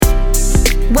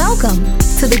Welcome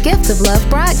to the Gift of Love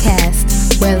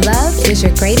broadcast, where love is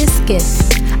your greatest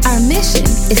gift. Our mission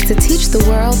is to teach the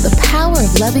world the power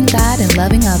of loving God and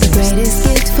loving others. The greatest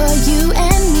gift for you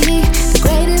and me, the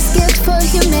greatest gift for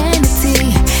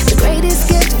humanity, the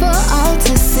greatest gift for all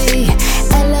to see.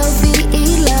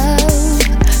 L-O-V-E, love.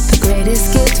 The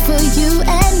greatest gift for you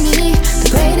and me,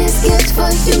 the greatest gift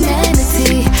for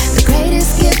humanity, the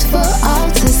greatest gift for all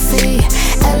to see.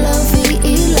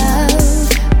 L-O-V-E, love.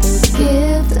 The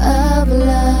Gift of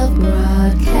Love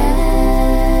broadcast.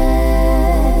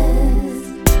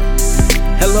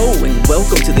 Hello and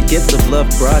welcome to the Gift of Love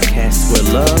broadcast, where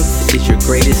love is your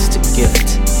greatest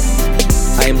gift.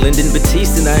 I am Lyndon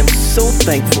Batiste, and I am so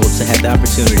thankful to have the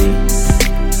opportunity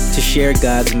to share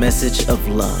God's message of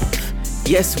love.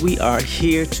 Yes, we are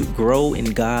here to grow in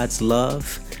God's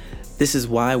love. This is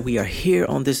why we are here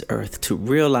on this earth, to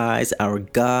realize our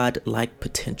God-like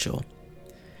potential.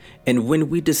 And when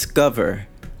we discover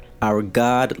our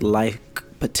God-like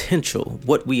potential,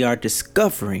 what we are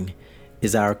discovering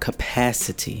is our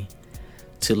capacity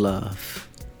to love.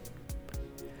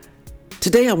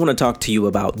 Today, I want to talk to you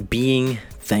about being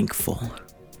thankful.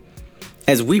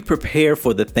 As we prepare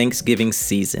for the Thanksgiving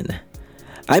season,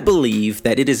 I believe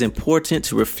that it is important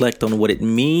to reflect on what it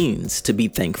means to be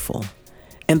thankful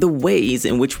and the ways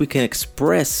in which we can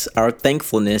express our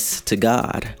thankfulness to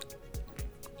God.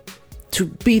 To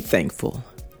be thankful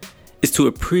is to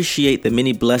appreciate the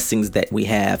many blessings that we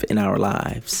have in our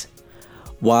lives,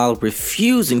 while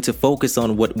refusing to focus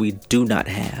on what we do not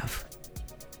have.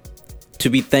 To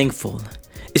be thankful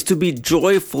is to be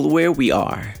joyful where we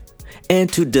are,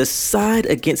 and to decide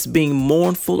against being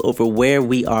mournful over where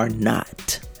we are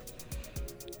not.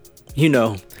 You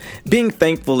know, being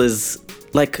thankful is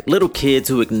like little kids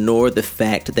who ignore the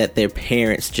fact that their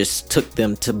parents just took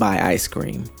them to buy ice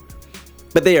cream.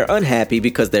 But they are unhappy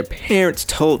because their parents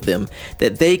told them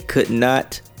that they could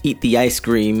not eat the ice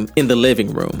cream in the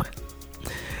living room.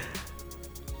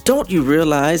 Don't you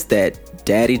realize that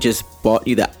Daddy just bought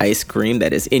you the ice cream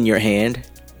that is in your hand?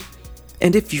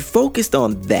 And if you focused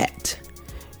on that,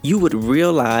 you would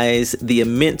realize the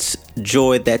immense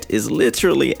joy that is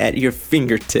literally at your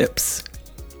fingertips.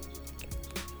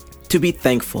 To be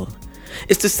thankful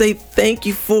is to say thank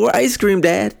you for ice cream,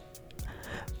 Dad.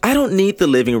 I don't need the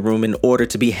living room in order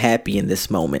to be happy in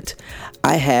this moment.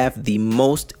 I have the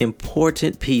most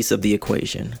important piece of the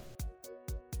equation.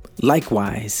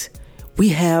 Likewise, we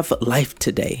have life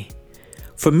today.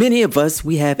 For many of us,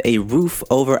 we have a roof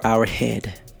over our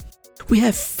head. We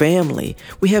have family,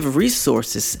 we have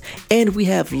resources, and we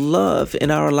have love in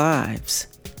our lives.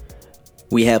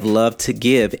 We have love to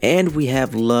give, and we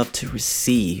have love to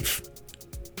receive.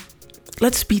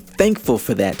 Let's be thankful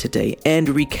for that today and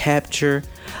recapture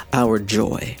our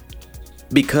joy.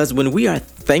 Because when we are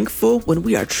thankful, when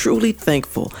we are truly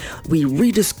thankful, we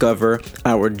rediscover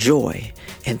our joy,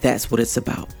 and that's what it's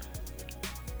about.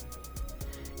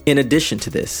 In addition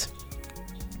to this,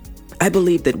 I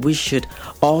believe that we should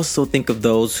also think of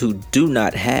those who do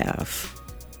not have.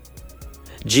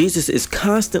 Jesus is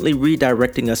constantly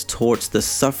redirecting us towards the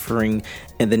suffering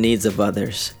and the needs of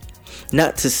others,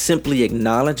 not to simply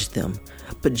acknowledge them,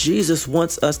 but Jesus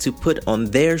wants us to put on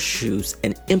their shoes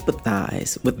and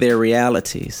empathize with their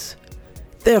realities.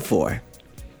 Therefore,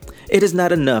 it is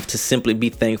not enough to simply be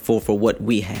thankful for what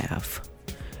we have.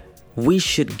 We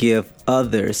should give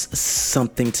others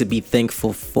something to be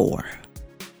thankful for.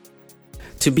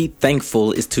 To be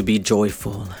thankful is to be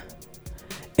joyful.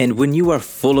 And when you are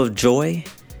full of joy,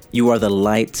 you are the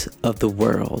light of the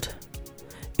world.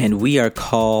 And we are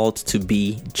called to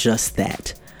be just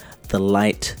that, the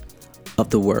light of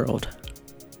the world.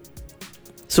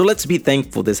 So let's be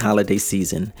thankful this holiday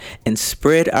season and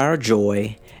spread our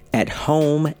joy at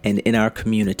home and in our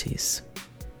communities.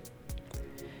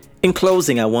 In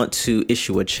closing, I want to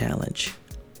issue a challenge.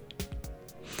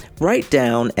 Write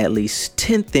down at least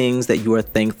 10 things that you are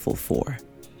thankful for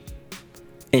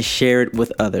and share it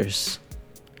with others.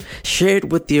 Share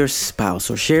it with your spouse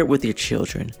or share it with your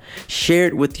children. Share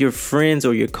it with your friends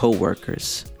or your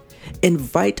coworkers.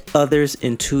 Invite others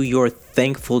into your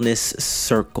thankfulness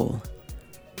circle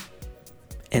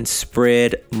and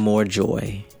spread more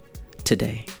joy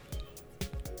today.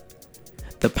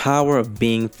 The power of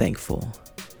being thankful,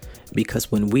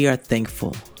 because when we are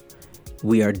thankful,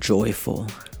 we are joyful.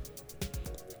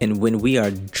 And when we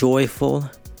are joyful,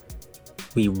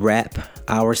 we wrap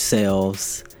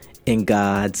ourselves in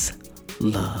God's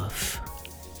love.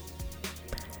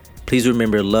 Please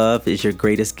remember, love is your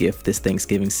greatest gift this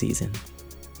Thanksgiving season.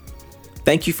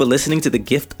 Thank you for listening to the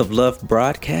Gift of Love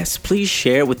broadcast. Please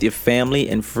share with your family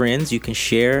and friends. You can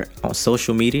share on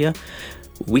social media.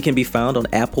 We can be found on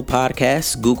Apple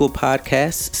Podcasts, Google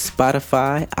Podcasts,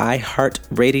 Spotify,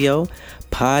 iHeartRadio,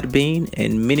 Podbean,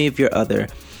 and many of your other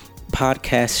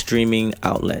podcast streaming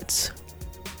outlets.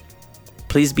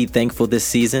 Please be thankful this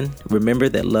season. Remember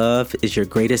that love is your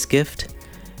greatest gift,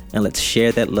 and let's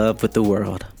share that love with the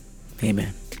world.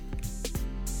 Amen.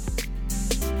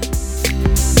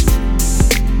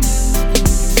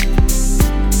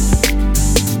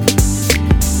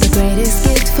 The greatest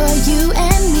gift for you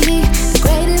and me, the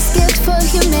greatest gift for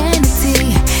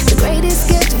humanity, the greatest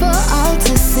gift for all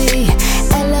to see.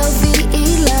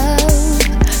 Love,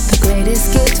 the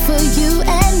greatest gift for you